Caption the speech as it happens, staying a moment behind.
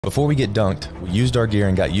Before we get dunked, we used our gear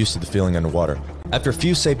and got used to the feeling underwater. After a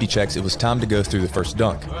few safety checks, it was time to go through the first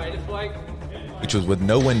dunk, which was with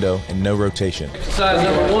no window and no rotation. Exercise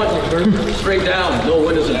number 1, straight down, no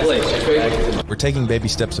windows in place, okay? We're taking baby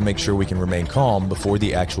steps to make sure we can remain calm before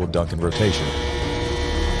the actual dunk and rotation.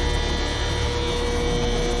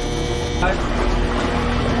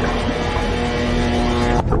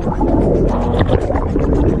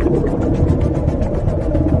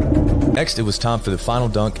 Next, it was time for the final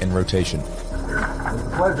dunk and rotation.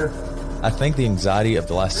 Pleasure. I think the anxiety of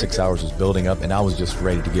the last 6 hours was building up and I was just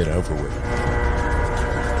ready to get it over with.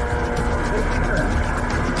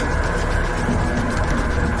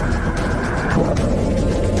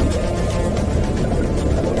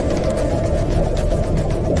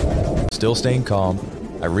 Still staying calm,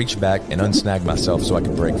 I reached back and unsnagged myself so I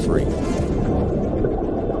could break free.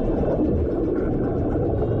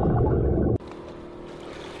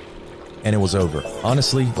 And it was over.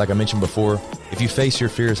 Honestly, like I mentioned before, if you face your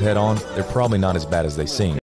fears head on, they're probably not as bad as they seem.